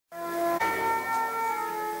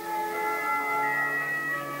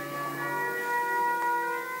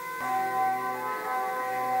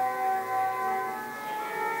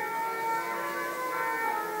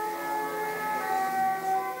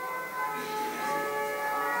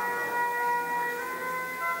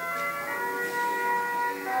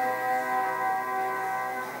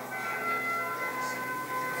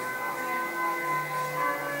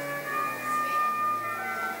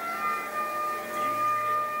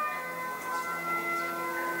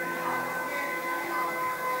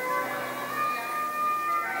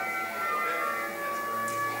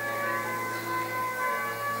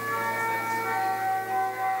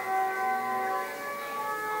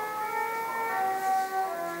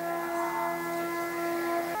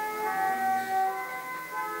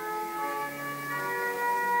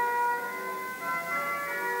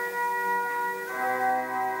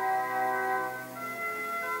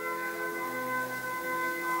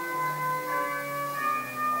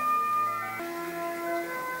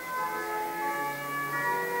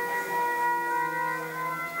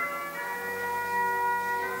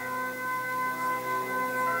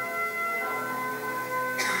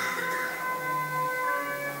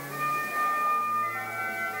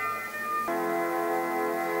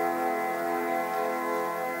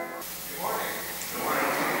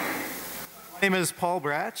My name is Paul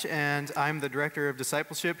Bratsch, and I'm the Director of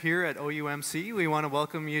Discipleship here at OUMC. We want to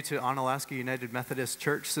welcome you to Onalaska United Methodist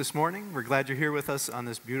Church this morning. We're glad you're here with us on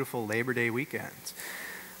this beautiful Labor Day weekend.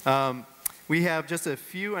 We have just a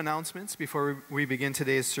few announcements before we begin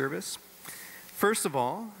today's service. First of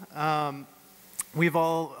all, we've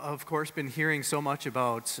all, of course, been hearing so much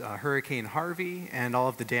about Hurricane Harvey and all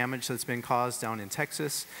of the damage that's been caused down in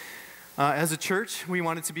Texas. As a church, we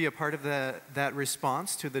wanted to be a part of that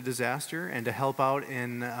response to the disaster and to help out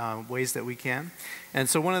in ways that we can. And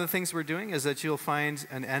so one of the things we're doing is that you'll find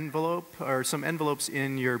an envelope or some envelopes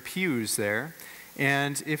in your pews there.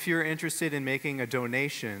 And if you're interested in making a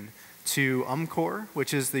donation to UMCOR,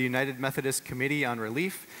 which is the United Methodist Committee on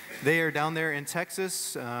Relief, they are down there in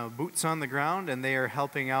Texas, boots on the ground, and they are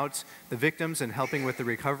helping out the victims and helping with the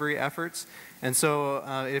recovery efforts. And so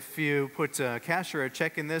if you put cash or a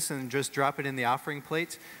check in this and just drop it in the offering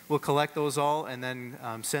plate, we'll collect those all and then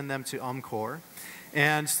send them to UMCOR.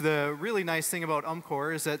 And the really nice thing about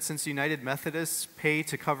UMCOR is that since United Methodists pay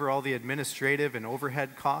to cover all the administrative and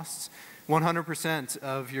overhead costs, 100%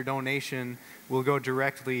 of your donation will go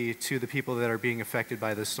directly to the people that are being affected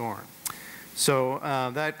by the storm. So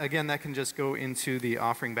that can just go into the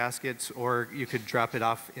offering basket, or you could drop it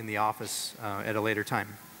off in the office at a later time.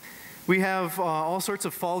 We have all sorts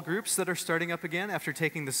of fall groups that are starting up again after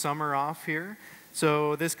taking the summer off here.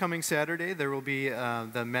 So this coming Saturday, there will be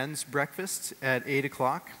the men's breakfast at 8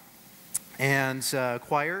 o'clock. And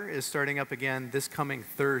choir is starting up again this coming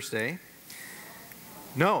Thursday.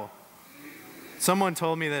 No. Someone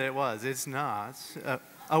told me that it was. It's not.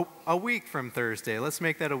 A week from Thursday. Let's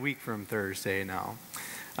make that a week from Thursday now.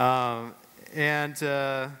 And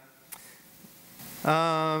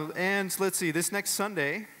let's see, this next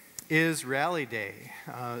Sunday is Rally Day,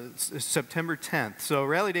 September 10th. So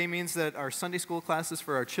Rally Day means that our Sunday school classes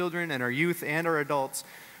for our children and our youth and our adults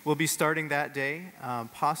will be starting that day,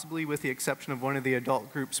 possibly with the exception of one of the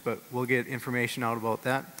adult groups, but we'll get information out about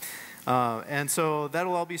that. And so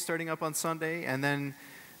that'll all be starting up on Sunday, and then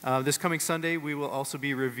this coming Sunday we will also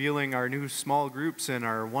be revealing our new small groups and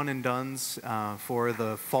our one and dones for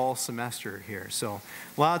the fall semester here. So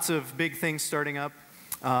lots of big things starting up.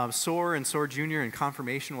 SOAR and SOAR Junior and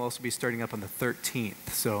Confirmation will also be starting up on the 13th.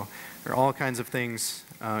 So there are all kinds of things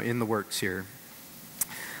in the works here.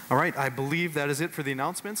 All right, I believe that is it for the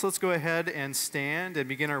announcements. Let's go ahead and stand and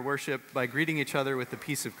begin our worship by greeting each other with the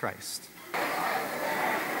peace of Christ.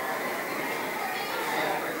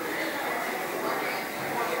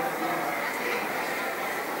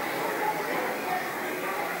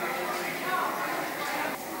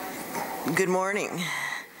 Good morning.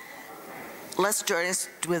 Let's join us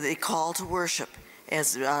with a call to worship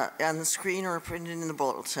as on the screen or printed in the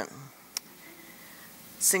bulletin.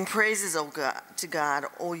 Sing praises, O God, to God,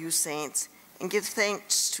 O you saints, and give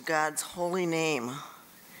thanks to God's holy name.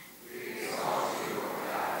 We exalt you, O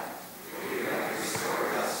God, for you have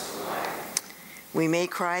restored us to life. We may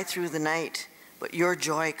cry through the night, but your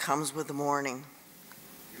joy comes with the morning.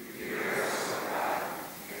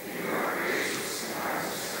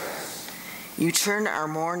 You turn our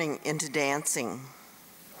mourning into dancing.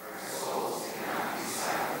 Our souls cannot be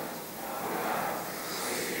silent, O God,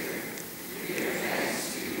 we give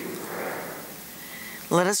thanks to you forever.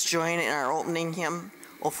 Let us join in our opening hymn,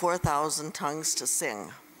 O 4,000 Tongues to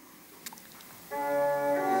Sing. Praise.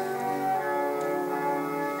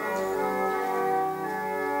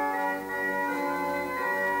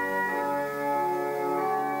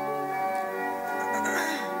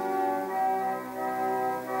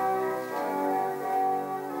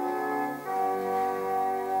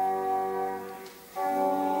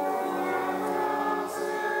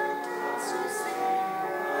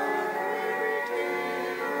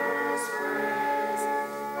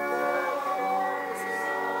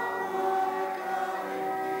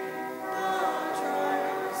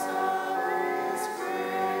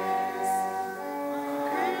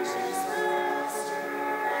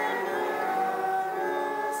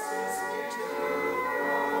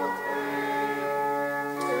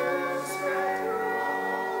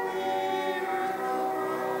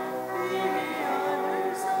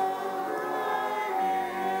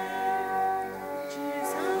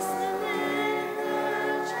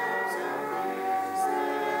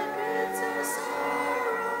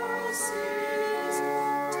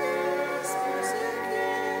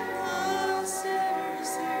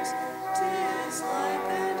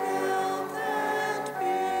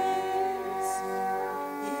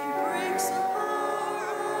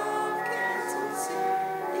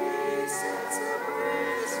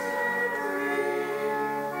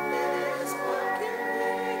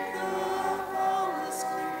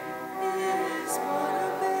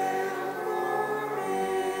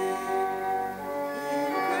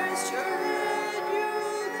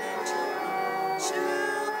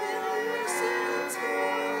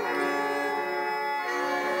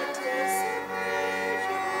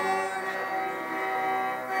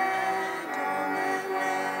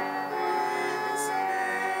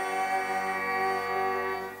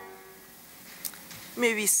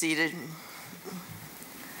 may be seated.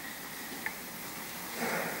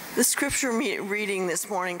 The scripture reading this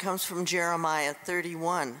morning comes from Jeremiah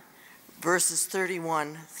 31, verses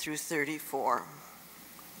 31 through 34.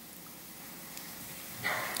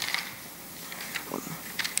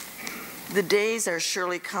 The days are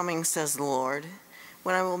surely coming, says the Lord,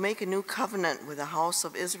 when I will make a new covenant with the house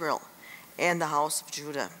of Israel and the house of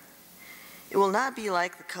Judah. It will not be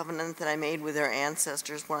like the covenant that I made with their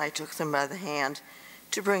ancestors when I took them by the hand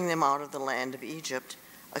to bring them out of the land of Egypt,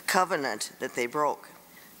 a covenant that they broke,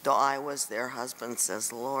 though I was their husband, says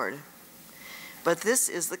the Lord. But this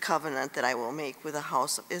is the covenant that I will make with the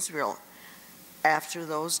house of Israel. After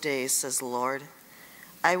those days, says the Lord,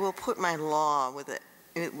 I will put my law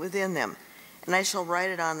within them, and I shall write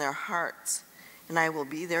it on their hearts, and I will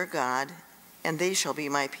be their God, and they shall be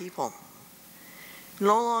my people.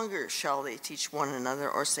 No longer shall they teach one another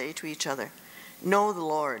or say to each other, know the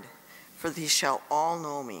Lord, for they shall all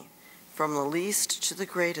know me, from the least to the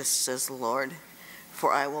greatest, says the Lord,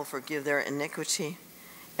 for I will forgive their iniquity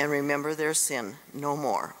and remember their sin no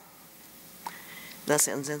more. Thus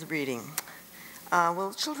ends the reading.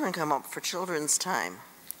 Will children come up for children's time?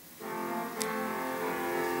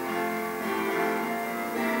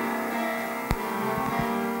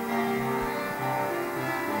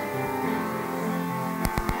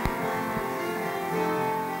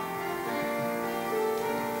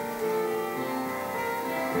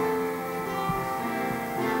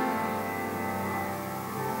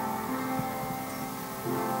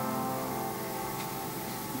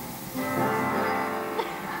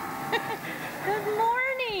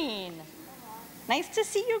 Nice to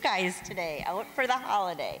see you guys today, out for the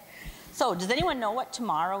holiday. So, does anyone know what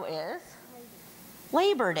tomorrow is?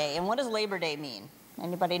 Labor Day. And what does Labor Day mean?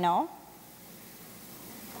 Anybody know?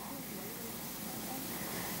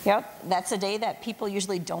 Yep, that's a day that people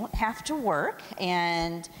usually don't have to work,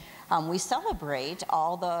 and we celebrate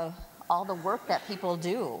all the work that people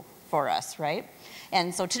do for us, right?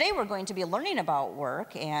 And so today we're going to be learning about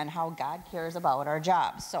work and how God cares about our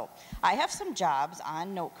jobs. So I have some jobs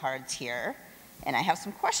on note cards here. And I have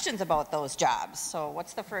some questions about those jobs. So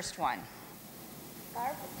what's the first one?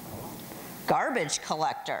 Garbage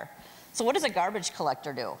collector. So what does a garbage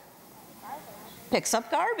collector do? Picks up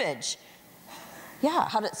garbage. Yeah,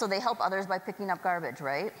 so they help others by picking up garbage,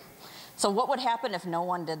 right? So what would happen if no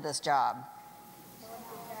one did this job?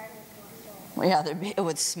 Well, yeah, it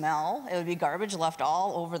would smell. It would be garbage left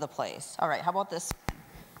all over the place. All right, how about this?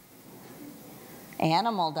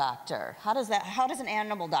 Animal doctor. How does an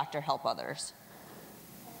animal doctor help others?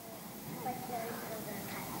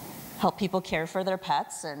 Help people care for their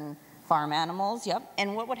pets and farm animals, yep.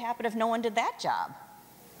 And what would happen if no one did that job?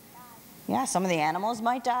 Yeah, some of the animals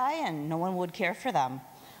might die and no one would care for them.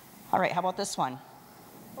 All right, how about this one?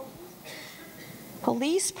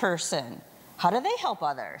 Police person. How do they help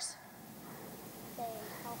others? They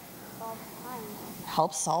help solve crimes.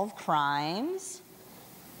 Help solve crimes.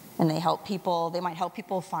 And they might help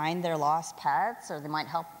people find their lost pets, or they might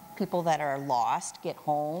help people that are lost get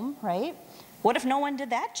home, right? What if no one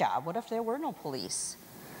did that job? What if there were no police?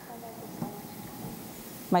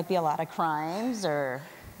 Might be a lot of crimes, or,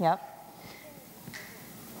 yep.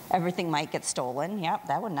 Everything might get stolen. Yep,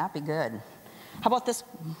 that would not be good. How about this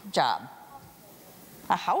job?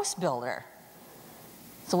 A house builder.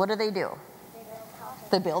 So what do?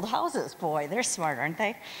 They build houses. Boy, they're smart, aren't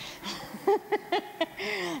they?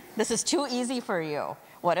 This is too easy for you.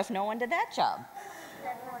 What if no one did that job?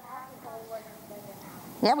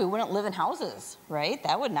 Yeah, we wouldn't live in houses, right?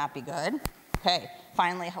 That would not be good. Okay,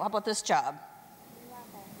 finally, how about this job?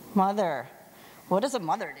 Mother. What does a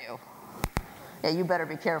mother do? Yeah, you better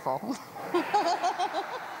be careful.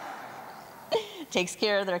 Takes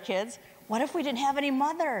care of their kids. What if we didn't have any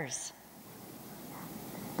mothers?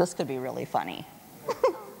 This could be really funny.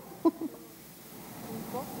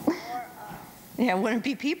 Yeah, it wouldn't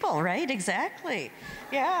be people, right? Exactly.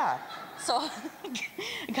 Yeah. So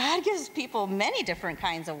God gives people many different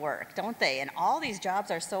kinds of work, don't they? And all these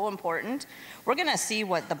jobs are so important. We're going to see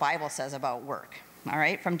what the Bible says about work, all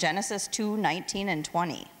right, from Genesis 2:19 and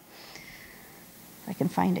 20. If I can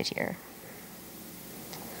find it here.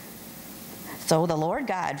 So the Lord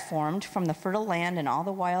God formed from the fertile land and all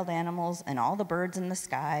the wild animals and all the birds in the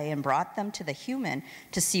sky and brought them to the human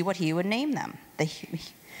to see what he would name them. The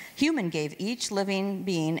human gave each living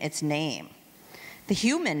being its name. The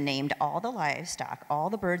human named all the livestock, all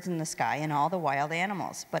the birds in the sky, and all the wild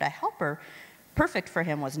animals. But a helper perfect for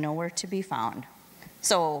him was nowhere to be found.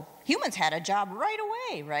 So humans had a job right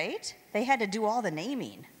away, right? They had to do all the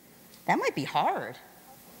naming. That might be hard.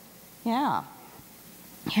 Yeah.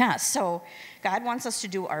 Yeah, so God wants us to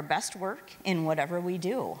do our best work in whatever we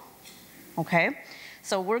do, okay?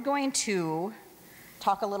 So we're going to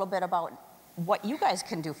talk a little bit about what you guys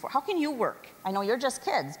can do how can you work? I know you're just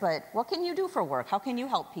kids, but what can you do for work? How can you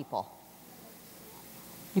help people?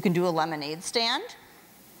 You can do a lemonade stand,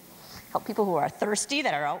 help people who are thirsty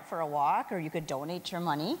that are out for a walk, or you could donate your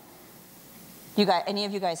money. Any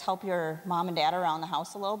of you guys help your mom and dad around the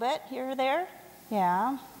house a little bit here or there?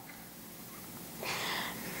 Yeah.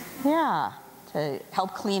 Yeah, to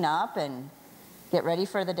help clean up and get ready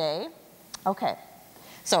for the day. Okay,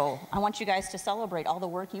 so I want you guys to celebrate all the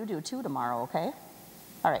work you do too tomorrow, okay?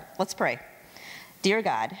 All right, let's pray. Dear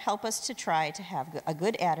God, help us to try to have a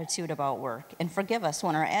good attitude about work and forgive us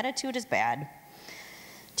when our attitude is bad.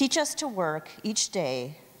 Teach us to work each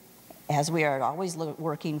day as we are always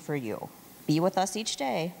working for you. Be with us each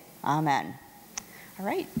day. Amen. All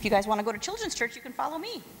right, if you guys want to go to Children's Church, you can follow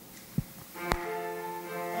me.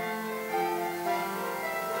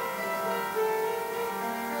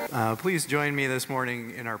 Please join me this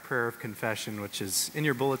morning in our prayer of confession, which is in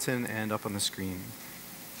your bulletin and up on the screen.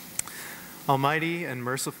 Almighty and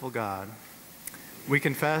merciful God, we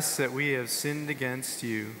confess that we have sinned against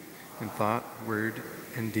you in thought, word,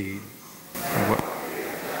 and deed.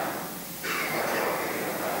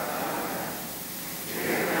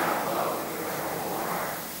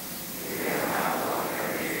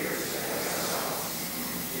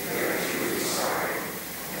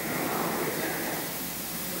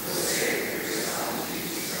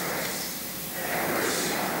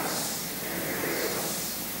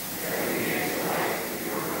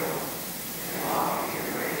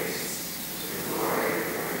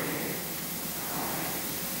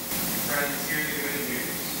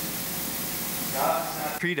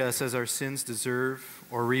 Treat us as our sins deserve,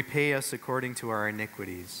 or repay us according to our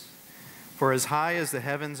iniquities. For as high as the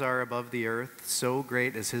heavens are above the earth, so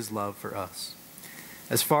great is his love for us.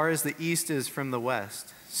 As far as the east is from the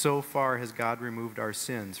west, so far has God removed our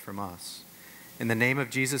sins from us. In the name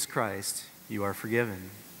of Jesus Christ, you are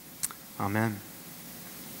forgiven. Amen.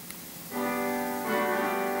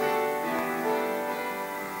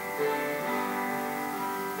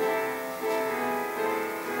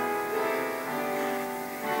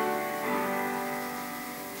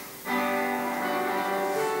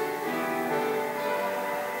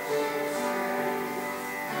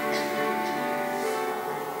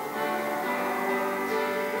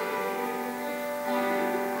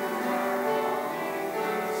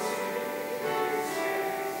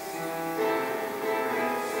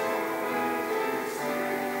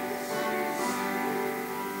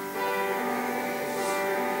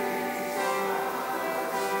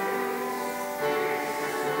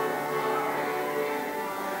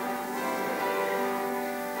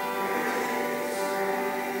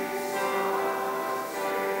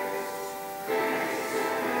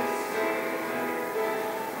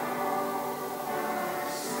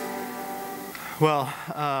 Well,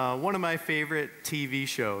 one of my favorite TV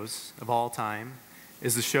shows of all time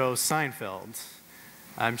is the show Seinfeld.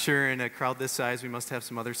 I'm sure in a crowd this size we must have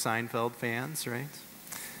some other Seinfeld fans, right?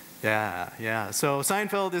 Yeah. So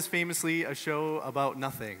Seinfeld is famously a show about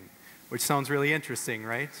nothing, which sounds really interesting,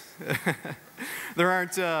 right? There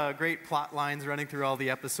aren't great plot lines running through all the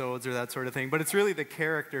episodes or that sort of thing, but it's really the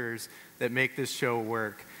characters that make this show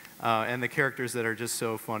work, and the characters that are just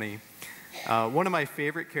so funny. One of my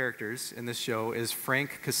favorite characters in this show is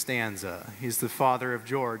Frank Costanza. He's the father of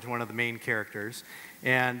George, one of the main characters.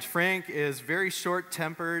 And Frank is very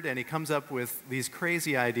short-tempered, and he comes up with these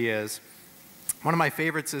crazy ideas. One of my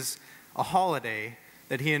favorites is a holiday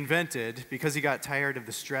that he invented because he got tired of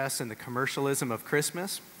the stress and the commercialism of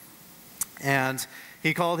Christmas. And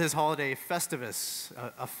he called his holiday Festivus,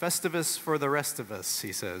 a Festivus for the rest of us,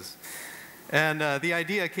 he says. And the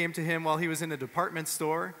idea came to him while he was in a department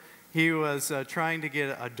store. He was trying to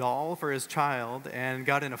get a doll for his child and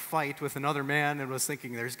got in a fight with another man and was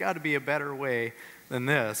thinking, there's got to be a better way than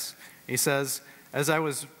this. He says, as I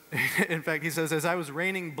was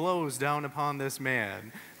raining blows down upon this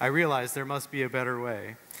man, I realized there must be a better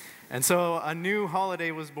way. And so a new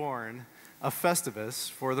holiday was born, a Festivus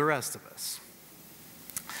for the rest of us.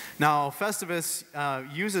 Now, Festivus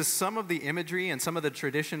uses some of the imagery and some of the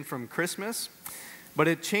tradition from Christmas, but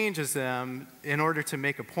it changes them in order to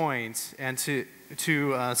make a point and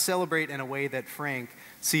to celebrate in a way that Frank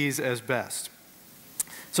sees as best.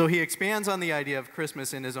 So he expands on the idea of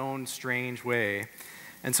Christmas in his own strange way.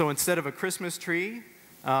 And so instead of a Christmas tree,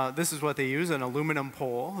 this is what they use, an aluminum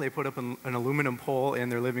pole. They put up an aluminum pole in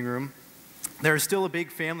their living room. There's still a big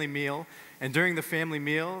family meal, and during the family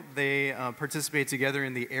meal, they participate together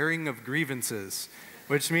in the airing of grievances,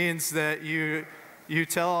 which means that you you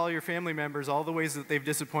tell all your family members all the ways that they've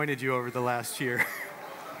disappointed you over the last year.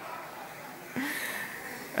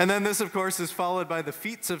 And then this, of course, is followed by the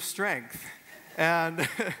feats of strength. And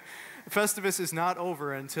Festivus is not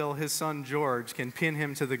over until his son George can pin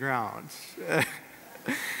him to the ground.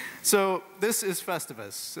 So this is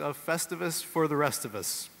Festivus, a Festivus for the rest of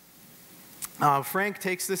us. Frank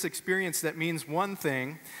takes this experience that means one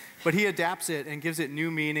thing, but he adapts it and gives it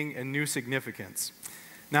new meaning and new significance.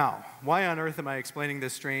 Now, why on earth am I explaining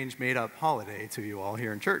this strange made-up holiday to you all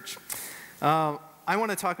here in church? I want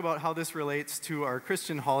to talk about how this relates to our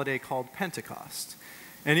Christian holiday called Pentecost.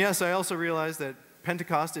 And yes, I also realize that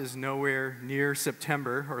Pentecost is nowhere near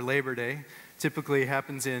September or Labor Day. Typically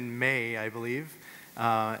happens in May, I believe,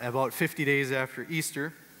 about 50 days after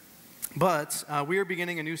Easter. But we are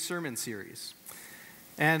beginning a new sermon series.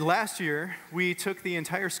 And last year, we took the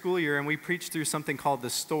entire school year and we preached through something called the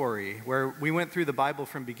story, where we went through the Bible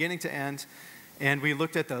from beginning to end, and we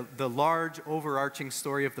looked at the large, overarching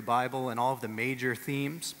story of the Bible and all of the major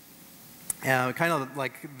themes, kind of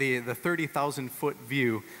like the 30,000-foot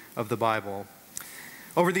view of the Bible.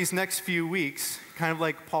 Over these next few weeks, kind of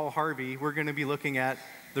like Paul Harvey, we're going to be looking at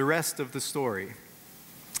the rest of the story,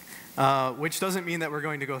 which doesn't mean that we're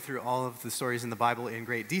going to go through all of the stories in the Bible in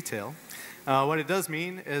great detail. What it does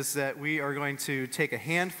mean is that we are going to take a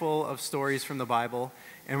handful of stories from the Bible,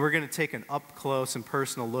 and we're going to take an up-close and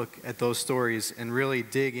personal look at those stories and really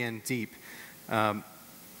dig in deep.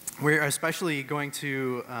 We're especially going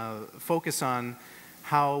to focus on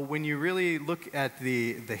how when you really look at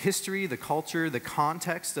the history, the culture, the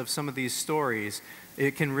context of some of these stories,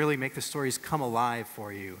 it can really make the stories come alive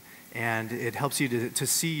for you, and it helps you to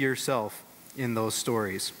see yourself in those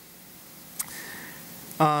stories.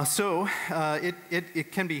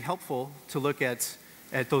 It can be helpful to look at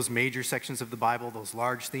those major sections of the Bible, those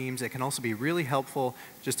large themes. It can also be really helpful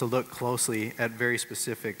just to look closely at very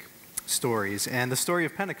specific stories. And the story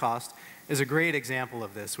of Pentecost is a great example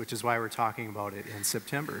of this, which is why we're talking about it in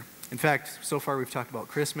September. In fact, so far we've talked about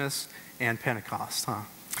Christmas and Pentecost, huh?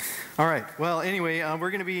 All right, well, anyway,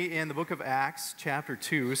 we're going to be in the book of Acts, chapter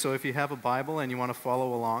 2. So if you have a Bible and you want to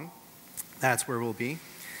follow along, that's where we'll be.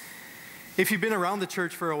 If you've been around the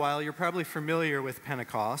church for a while, you're probably familiar with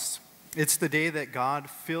Pentecost. It's the day that God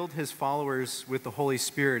filled his followers with the Holy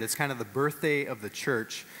Spirit. It's kind of the birthday of the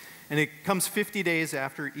church, and it comes 50 days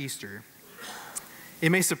after Easter. It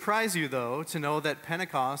may surprise you, though, to know that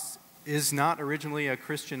Pentecost is not originally a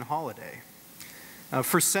Christian holiday.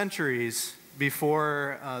 For centuries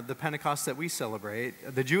before the Pentecost that we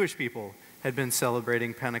celebrate, the Jewish people had been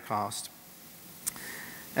celebrating Pentecost.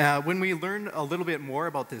 When we learn a little bit more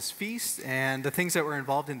about this feast and the things that were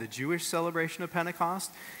involved in the Jewish celebration of Pentecost,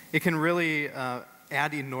 it can really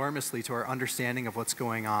add enormously to our understanding of what's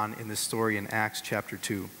going on in this story in Acts chapter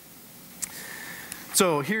 2.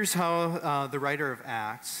 So here's how the writer of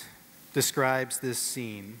Acts describes this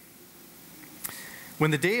scene.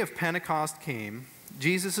 When the day of Pentecost came,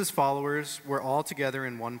 Jesus' followers were all together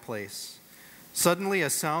in one place. Suddenly, a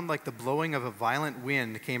sound like the blowing of a violent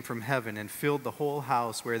wind came from heaven and filled the whole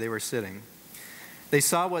house where they were sitting. They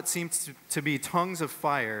saw what seemed to be tongues of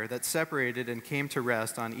fire that separated and came to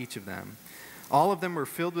rest on each of them. All of them were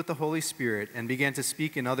filled with the Holy Spirit and began to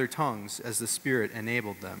speak in other tongues as the Spirit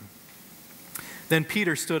enabled them. Then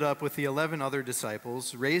Peter stood up with the 11 other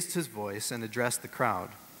disciples, raised his voice, and addressed the crowd.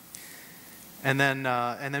 And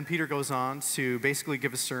then Peter goes on to basically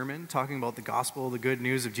give a sermon talking about the gospel, the good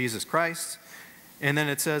news of Jesus Christ. And then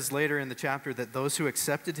it says later in the chapter that those who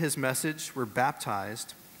accepted his message were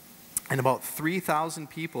baptized, and about 3,000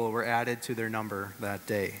 people were added to their number that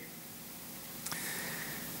day.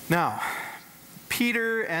 Now,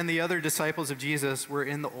 Peter and the other disciples of Jesus were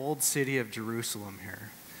in the old city of Jerusalem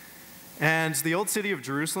here. And the old city of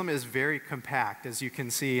Jerusalem is very compact, as you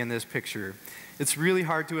can see in this picture. It's really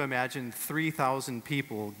hard to imagine 3,000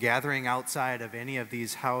 people gathering outside of any of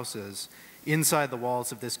these houses inside the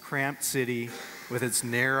walls of this cramped city with its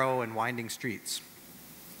narrow and winding streets.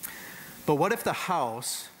 But what if the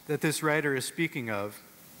house that this writer is speaking of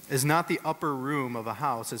is not the upper room of a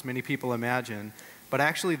house, as many people imagine, but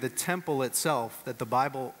actually the temple itself that the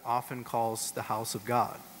Bible often calls the house of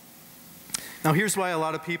God? Now, here's why a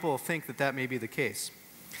lot of people think that that may be the case.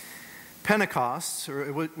 Pentecost,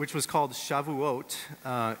 which was called Shavuot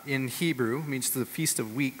in Hebrew, means the Feast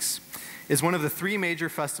of Weeks, is one of the three major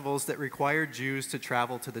festivals that required Jews to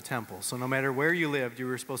travel to the temple. So no matter where you lived, you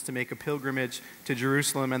were supposed to make a pilgrimage to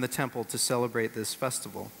Jerusalem and the temple to celebrate this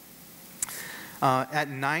festival. At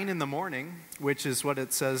 9 in the morning, which is what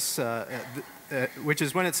it says, which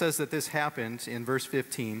is when it says that this happened in verse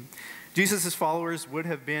 15, Jesus' followers would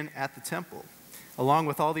have been at the temple. along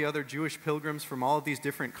with all the other Jewish pilgrims from all of these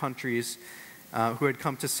different countries who had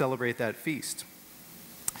come to celebrate that feast.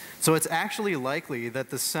 So it's actually likely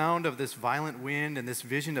that the sound of this violent wind and this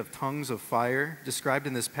vision of tongues of fire described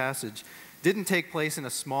in this passage didn't take place in a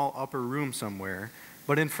small upper room somewhere,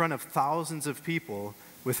 but in front of thousands of people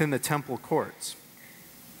within the temple courts.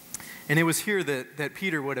 And it was here that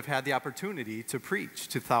Peter would have had the opportunity to preach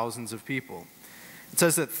to thousands of people. It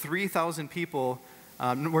says that 3,000 people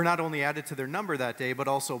were not only added to their number that day, but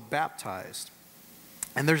also baptized.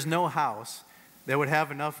 And there's no house that would have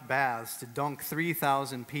enough baths to dunk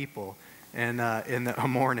 3,000 people in a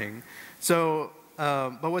morning. So,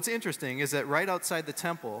 but what's interesting is that right outside the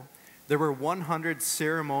temple, there were 100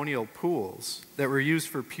 ceremonial pools that were used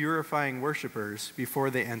for purifying worshipers before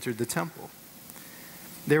they entered the temple.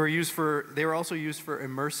 They were also used for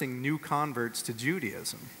immersing new converts to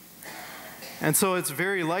Judaism. And so it's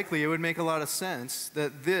very likely, it would make a lot of sense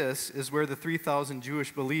that this is where the 3,000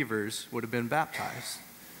 Jewish believers would have been baptized.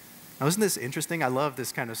 Now, isn't this interesting? I love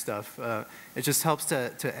this kind of stuff. It just helps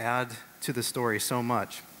to add to the story so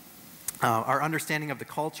much. Our understanding of the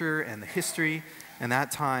culture and the history and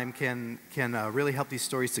that time can really help these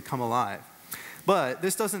stories to come alive. But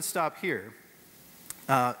this doesn't stop here.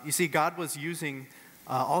 You see, God was using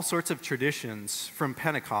all sorts of traditions from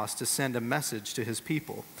Pentecost to send a message to his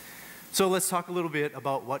people. So let's talk a little bit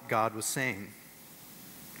about what God was saying.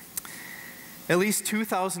 At least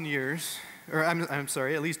 2,000 years, or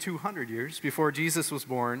at least 200 years before Jesus was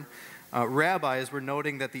born, rabbis were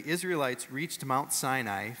noting that the Israelites reached Mount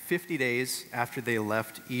Sinai 50 days after they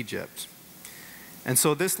left Egypt. And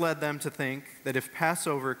so this led them to think that if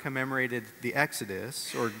Passover commemorated the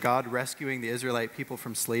Exodus, or God rescuing the Israelite people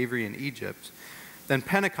from slavery in Egypt, then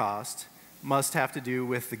Pentecost must have to do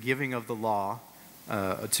with the giving of the law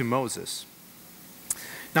to Moses.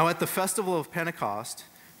 Now, at the festival of Pentecost,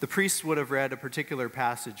 the priests would have read a particular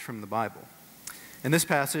passage from the Bible. And this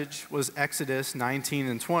passage was Exodus 19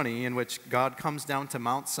 and 20, in which God comes down to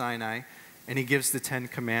Mount Sinai and he gives the 10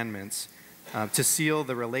 Commandments to seal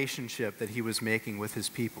the relationship that he was making with his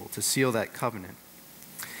people, to seal that covenant.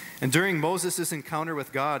 And during Moses' encounter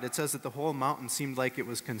with God, it says that the whole mountain seemed like it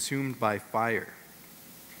was consumed by fire.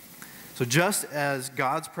 So just as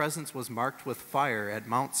God's presence was marked with fire at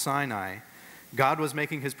Mount Sinai, God was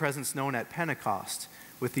making his presence known at Pentecost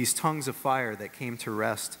with these tongues of fire that came to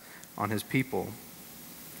rest on his people.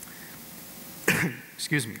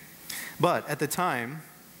 Excuse me. But at the time,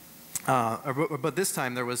 but this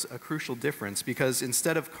time there was a crucial difference, because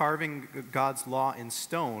instead of carving God's law in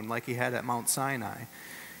stone like he had at Mount Sinai,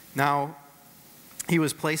 now he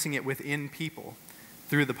was placing it within people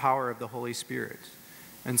through the power of the Holy Spirit.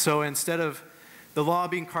 And so instead of the law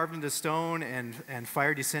being carved into stone and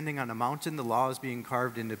fire descending on a mountain, the law is being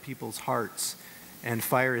carved into people's hearts, and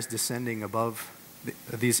fire is descending above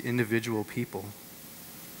these individual people.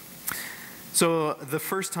 So the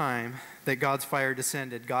first time that God's fire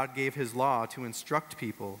descended, God gave his law to instruct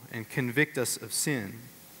people and convict us of sin.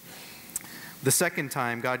 The second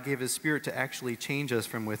time, God gave his Spirit to actually change us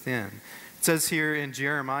from within. It says here in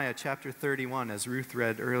Jeremiah chapter 31, as Ruth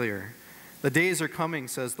read earlier, "The days are coming,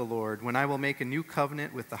 says the Lord, when I will make a new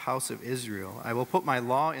covenant with the house of Israel. I will put my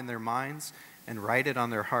law in their minds and write it on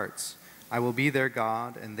their hearts. I will be their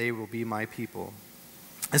God, and they will be my people."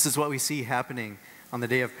 This is what we see happening on the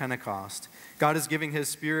day of Pentecost. God is giving his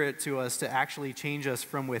Spirit to us to actually change us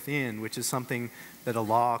from within, which is something that a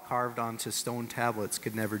law carved onto stone tablets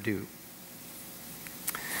could never do.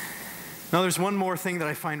 Now, there's one more thing that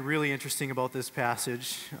I find really interesting about this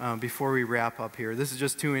passage before we wrap up here. This is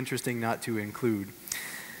just too interesting not to include.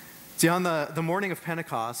 See, on the morning of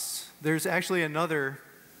Pentecost, there's actually another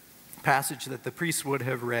passage that the priests would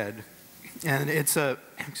have read. And it's a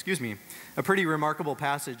pretty remarkable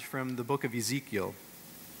passage from the book of Ezekiel.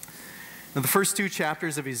 Now, the first two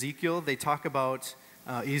chapters of Ezekiel, they talk about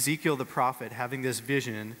Ezekiel the prophet having this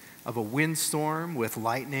vision of a windstorm with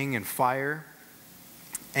lightning and fire.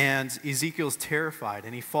 And Ezekiel's terrified,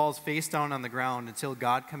 and he falls face down on the ground until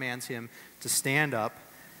God commands him to stand up.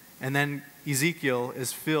 And then Ezekiel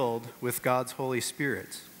is filled with God's Holy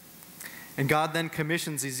Spirit. And God then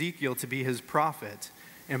commissions Ezekiel to be his prophet,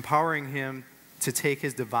 empowering him to take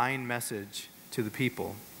his divine message to the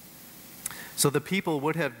people. So the people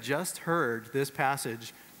would have just heard this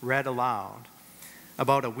passage read aloud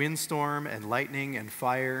about a windstorm and lightning and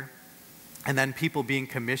fire, and then people being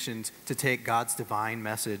commissioned to take God's divine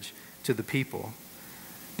message to the people.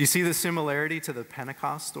 Do you see the similarity to the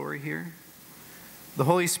Pentecost story here? The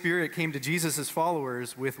Holy Spirit came to Jesus'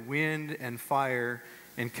 followers with wind and fire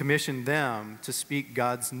and commissioned them to speak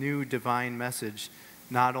God's new divine message,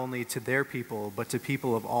 not only to their people, but to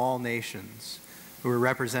people of all nations. who were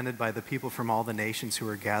represented by the people from all the nations who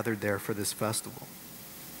were gathered there for this festival.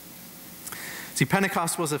 See,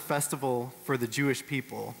 Pentecost was a festival for the Jewish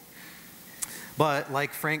people, but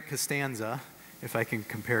like Frank Costanza, if I can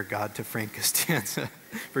compare God to Frank Costanza,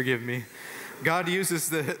 forgive me, God uses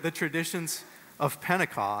the traditions of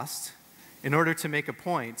Pentecost in order to make a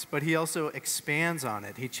point, but he also expands on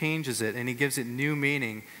it. He changes it, and he gives it new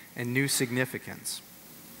meaning and new significance.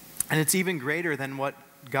 And it's even greater than what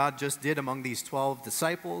God just did among these 12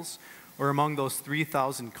 disciples or among those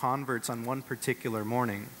 3,000 converts on one particular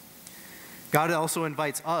morning. God also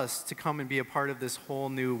invites us to come and be a part of this whole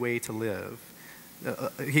new way to live.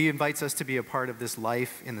 He invites us to be a part of this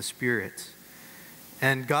life in the Spirit.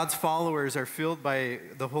 And God's followers are filled by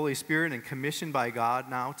the Holy Spirit and commissioned by God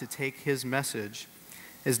now to take his message,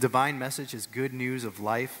 his divine message, his good news of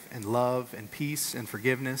life and love and peace and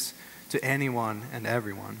forgiveness to anyone and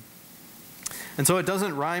everyone. And so it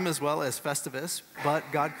doesn't rhyme as well as Festivus, but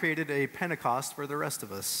God created a Pentecost for the rest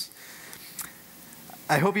of us.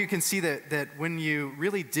 I hope you can see that when you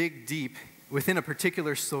really dig deep within a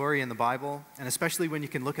particular story in the Bible, and especially when you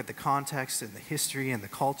can look at the context and the history and the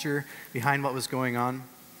culture behind what was going on,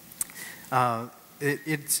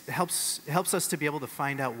 it helps us to be able to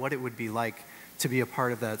find out what it would be like to be a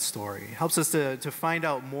part of that story. It helps us to find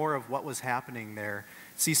out more of what was happening there,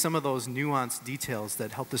 see some of those nuanced details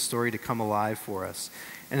that help the story to come alive for us.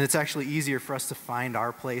 And it's actually easier for us to find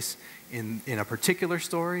our place in a particular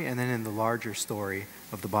story and then in the larger story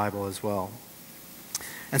of the Bible as well.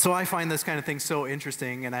 And so I find this kind of thing so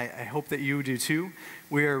interesting, and I hope that you do too.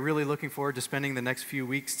 We are really looking forward to spending the next few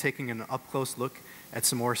weeks taking an up-close look at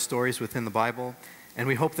some more stories within the Bible, and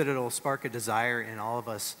we hope that it'll spark a desire in all of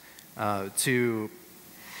us to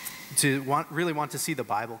really want to see the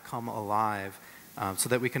Bible come alive so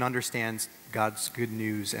that we can understand God's good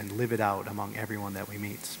news and live it out among everyone that we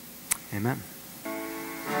meet. Amen.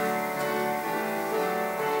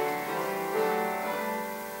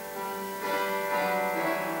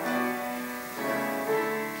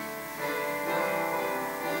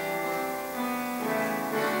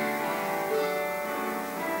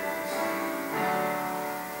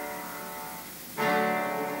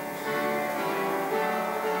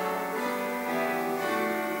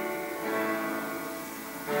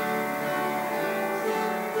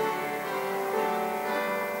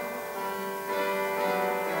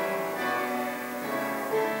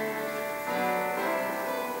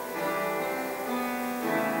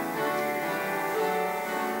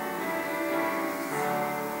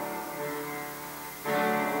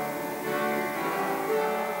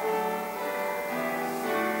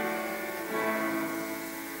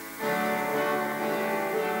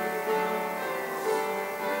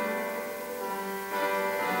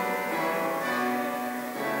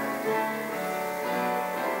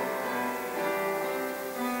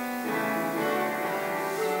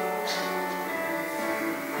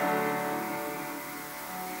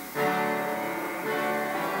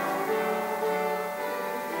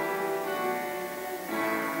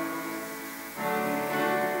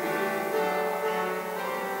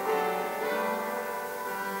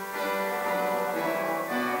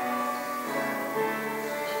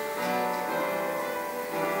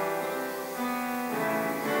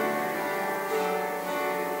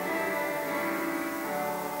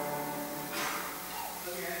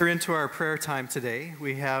 We're into our prayer time today.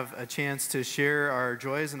 We have a chance to share our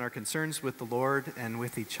joys and our concerns with the Lord and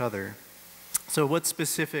with each other. So what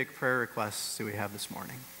specific prayer requests do we have this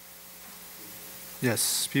morning?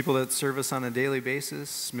 Yes, people that serve us on a daily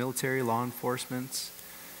basis, military, law enforcement,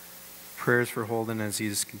 prayers for Holden as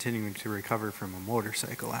he's continuing to recover from a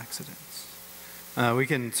motorcycle accident. We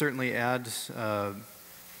can certainly add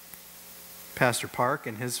Pastor Park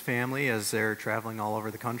and his family as they're traveling all over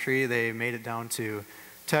the country. They made it down to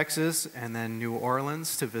Texas and then New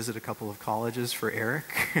Orleans to visit a couple of colleges for Eric.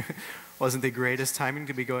 Wasn't the greatest timing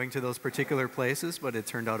to be going to those particular places, but it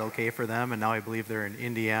turned out okay for them, and now I believe they're in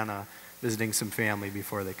Indiana visiting some family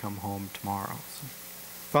before they come home tomorrow. So,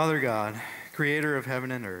 Father God, creator of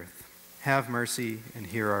heaven and earth, have mercy and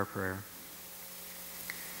hear our prayer.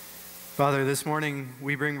 Father, this morning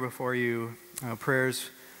we bring before you prayers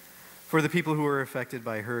for the people who were affected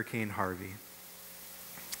by Hurricane Harvey.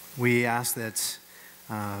 We ask that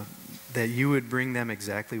you would bring them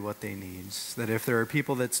exactly what they need, that if there are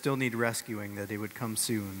people that still need rescuing, that they would come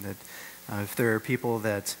soon, that if there are people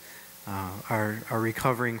that are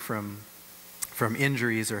recovering from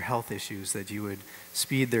injuries or health issues, that you would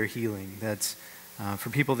speed their healing, that for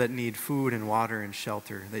people that need food and water and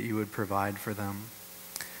shelter, that you would provide for them.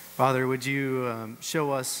 Father, would you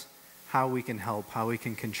show us how we can help, how we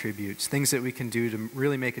can contribute, things that we can do to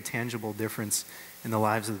really make a tangible difference in the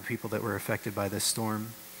lives of the people that were affected by this storm.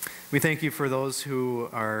 We thank you for those who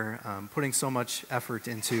are putting so much effort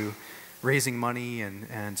into raising money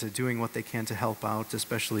and to doing what they can to help out,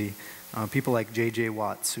 especially people like J.J.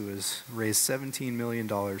 Watts, who has raised $17 million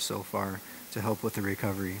so far to help with the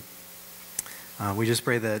recovery. We just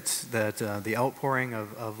pray that the outpouring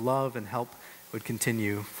of love and help would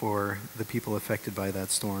continue for the people affected by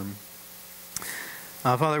that storm.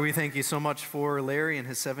 Father, we thank you so much for Larry and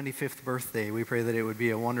his 75th birthday. We pray that it would be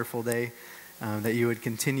a wonderful day, that you would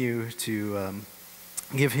continue to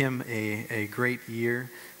give him a great year.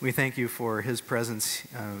 We thank you for his presence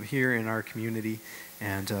here in our community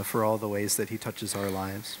and for all the ways that he touches our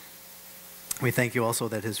lives. We thank you also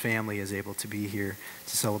that his family is able to be here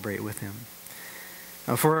to celebrate with him.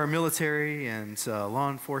 For our military and law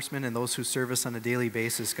enforcement and those who serve us on a daily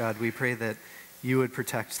basis, God, we pray that you would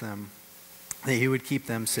protect them, that you would keep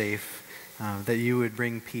them safe, that you would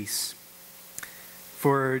bring peace.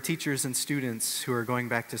 For teachers and students who are going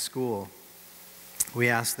back to school, we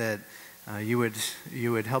ask that you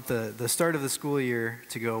would help the start of the school year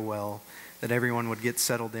to go well, that everyone would get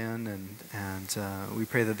settled in, and we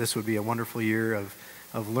pray that this would be a wonderful year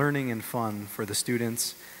of learning and fun for the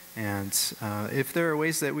students. And if there are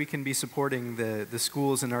ways that we can be supporting the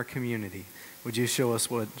schools in our community, would you show us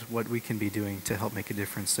what we can be doing to help make a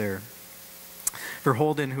difference there? For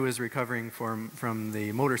Holden, who is recovering from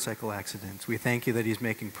the motorcycle accident, we thank you that he's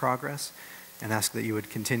making progress and ask that you would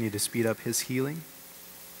continue to speed up his healing.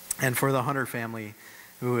 And for the Hunter family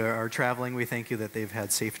who are traveling, we thank you that they've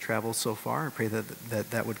had safe travel so far. I pray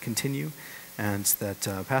that would continue, and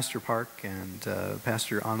that Pastor Park and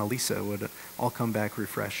Pastor Onalisa would all come back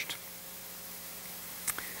refreshed.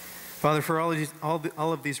 Father, for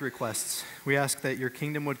all of these requests, we ask that your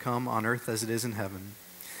kingdom would come on earth as it is in heaven.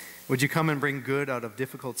 Would you come and bring good out of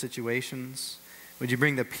difficult situations? Would you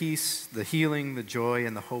bring the peace, the healing, the joy,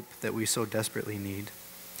 and the hope that we so desperately need?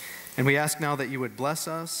 And we ask now that you would bless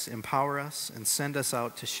us, empower us, and send us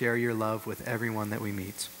out to share your love with everyone that we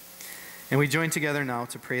meet. And we join together now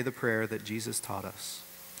to pray the prayer that Jesus taught us.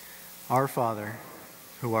 Our Father,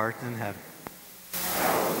 who art in heaven,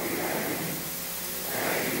 hallowed be thy name.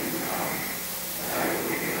 Thy kingdom come, thy will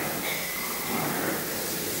be done, on earth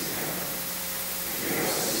as it is in heaven. Give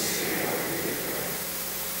us this day our daily bread, and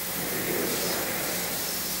forgive us our trespasses,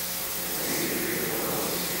 as we forgive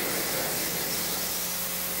those who trespass against us.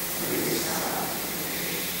 Lead us not into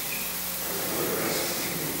temptation, but deliver us from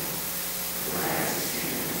evil. For thine is the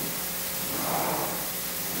kingdom,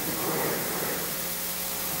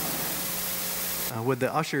 would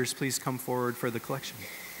the ushers please come forward for the collection?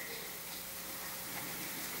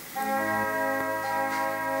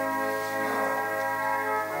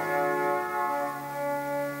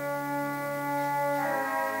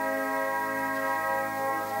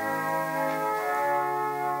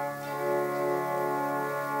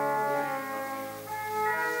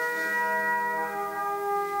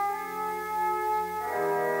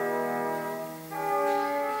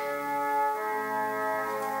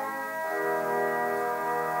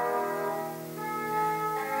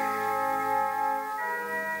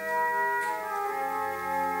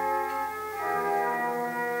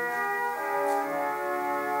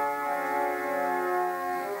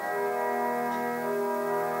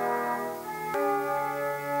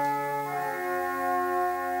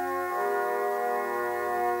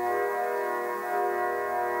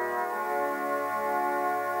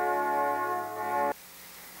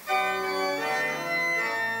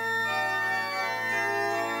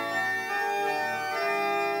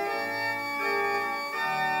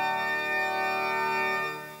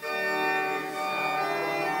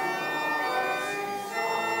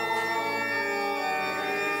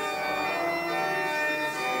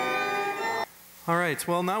 All right,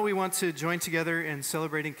 well, now we want to join together in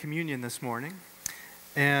celebrating communion this morning.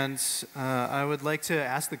 And I would like to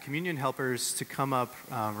ask the communion helpers to come up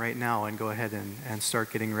right now and go ahead and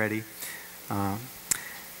start getting ready.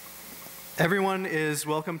 Everyone is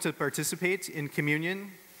welcome to participate in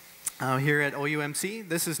communion here at OUMC.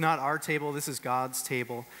 This is not our table, this is God's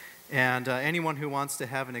table. And anyone who wants to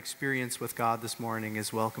have an experience with God this morning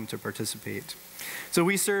is welcome to participate. So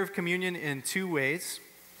we serve communion in two ways.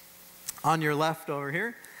 On your left over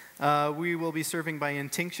here, we will be serving by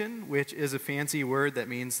intinction, which is a fancy word that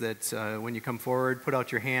means that when you come forward, put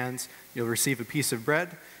out your hands, you'll receive a piece of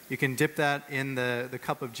bread. You can dip that in the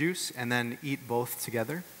cup of juice and then eat both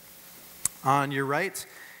together. On your right,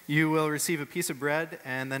 you will receive a piece of bread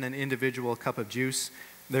and then an individual cup of juice.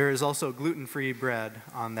 There is also gluten-free bread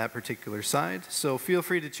on that particular side, so feel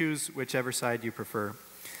free to choose whichever side you prefer.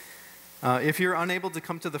 If you're unable to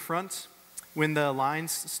come to the front, when the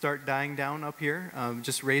lines start dying down up here,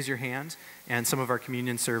 just raise your hand, and some of our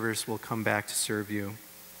communion servers will come back to serve you.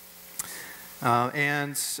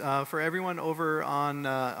 For everyone over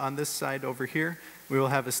on this side over here, we will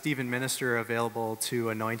have a Stephen minister available to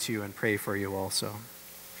anoint you and pray for you also.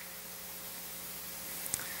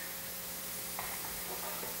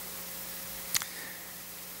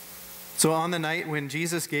 So on the night when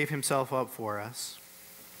Jesus gave himself up for us,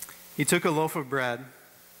 he took a loaf of bread,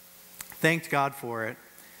 thanked God for it,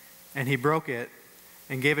 and he broke it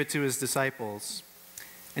and gave it to his disciples.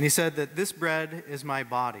 And he said that this bread is my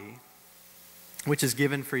body, which is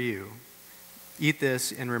given for you. Eat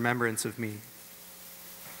this in remembrance of me.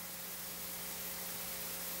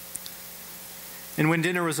 And when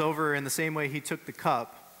dinner was over, in the same way, he took the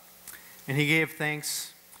cup and he gave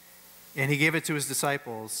thanks and he gave it to his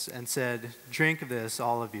disciples and said, "Drink this,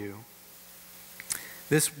 all of you.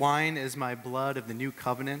 This wine is my blood of the new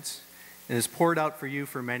covenant and is poured out for you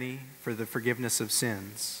for many for the forgiveness of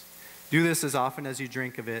sins. Do this as often as you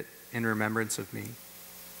drink of it in remembrance of me."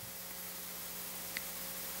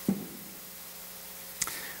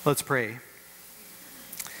 Let's pray.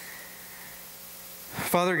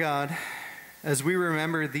 Father God, as we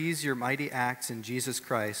remember these your mighty acts in Jesus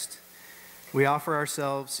Christ, we offer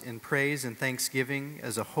ourselves in praise and thanksgiving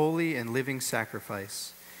as a holy and living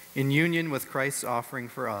sacrifice, in union with Christ's offering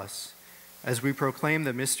for us, as we proclaim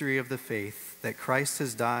the mystery of the faith that Christ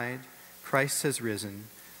has died, Christ has risen,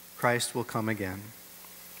 Christ will come again.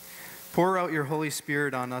 Pour out your Holy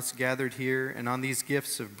Spirit on us gathered here and on these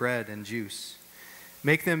gifts of bread and juice.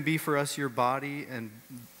 Make them be for us your body and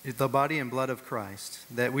the body and blood of Christ,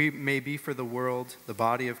 that we may be for the world the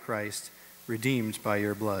body of Christ, redeemed by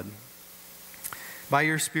your blood. By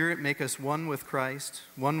your Spirit, make us one with Christ,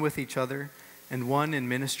 one with each other, and one in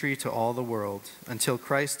ministry to all the world, until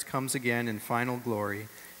Christ comes again in final glory,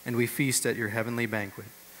 and we feast at your heavenly banquet.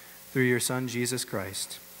 Through your Son, Jesus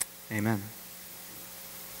Christ. Amen.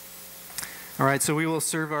 All right, so we will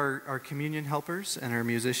serve our communion helpers and our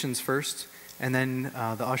musicians first, and then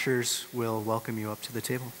the ushers will welcome you up to the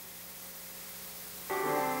table.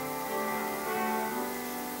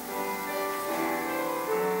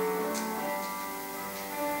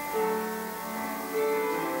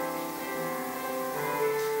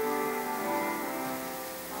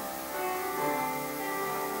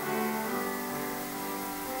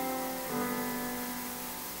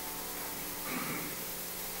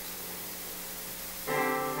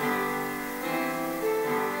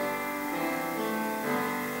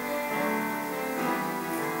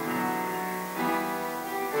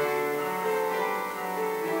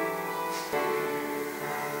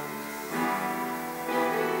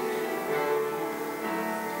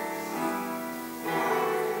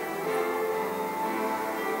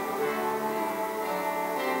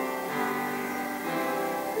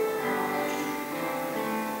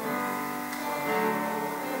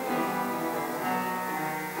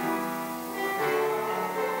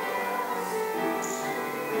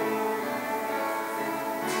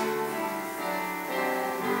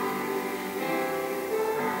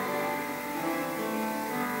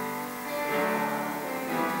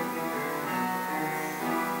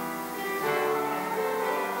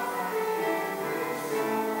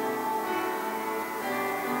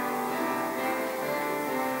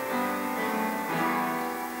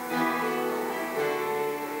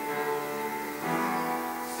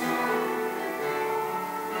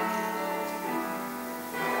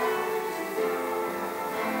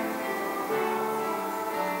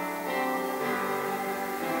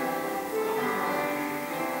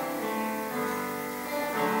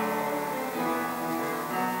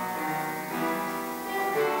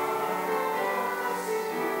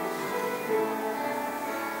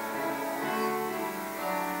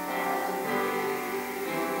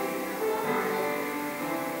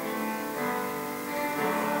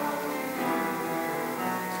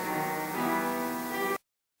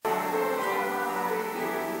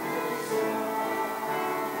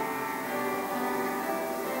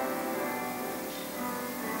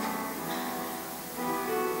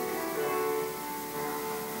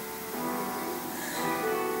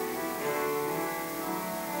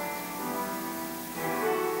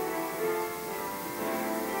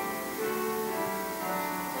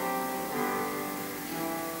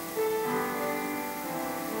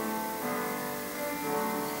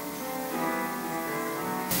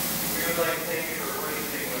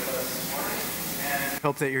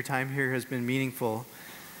 Hope that your time here has been meaningful.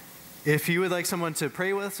 If you would like someone to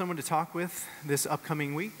pray with, someone to talk with this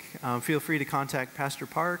upcoming week, feel free to contact Pastor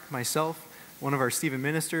Park, myself, one of our Stephen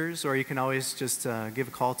ministers, or you can always just give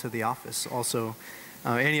a call to the office. Also,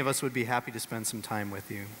 any of us would be happy to spend some time with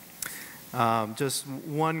you. Just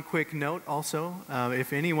one quick note also,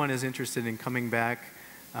 if anyone is interested in coming back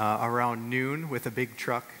around noon with a big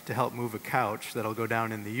truck to help move a couch that'll go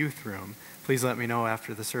down in the youth room, please let me know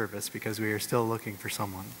after the service because we are still looking for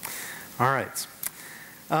someone. All right.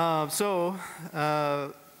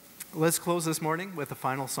 Let's close this morning with a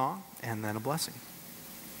final song and then a blessing.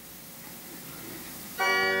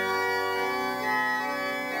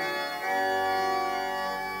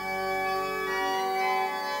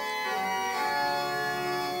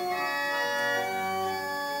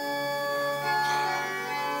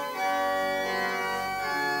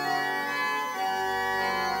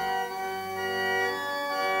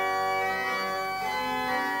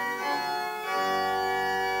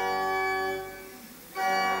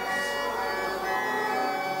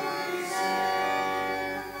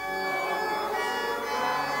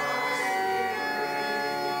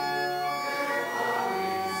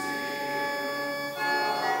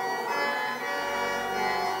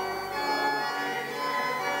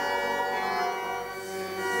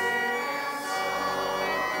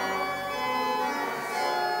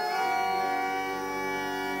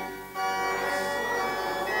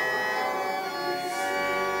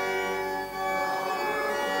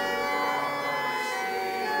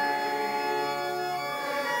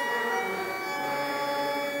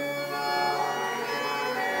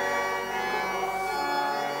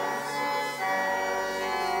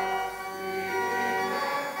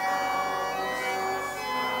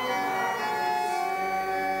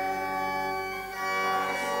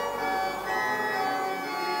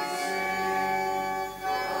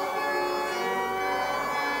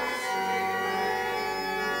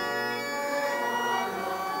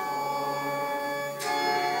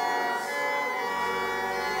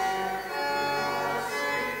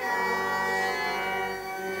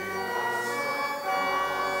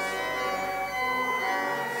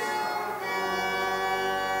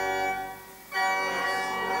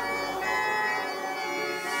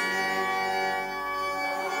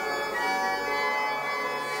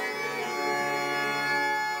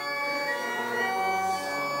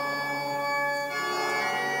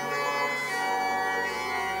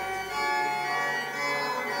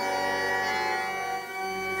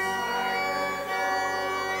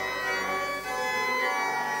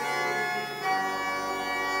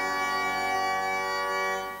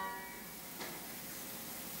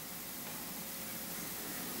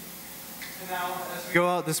 Now, as we go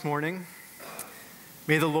out this morning,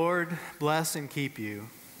 may the Lord bless and keep you.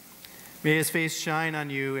 May his face shine on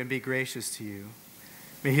you and be gracious to you.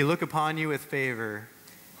 May he look upon you with favor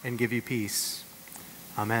and give you peace.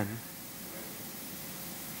 Amen.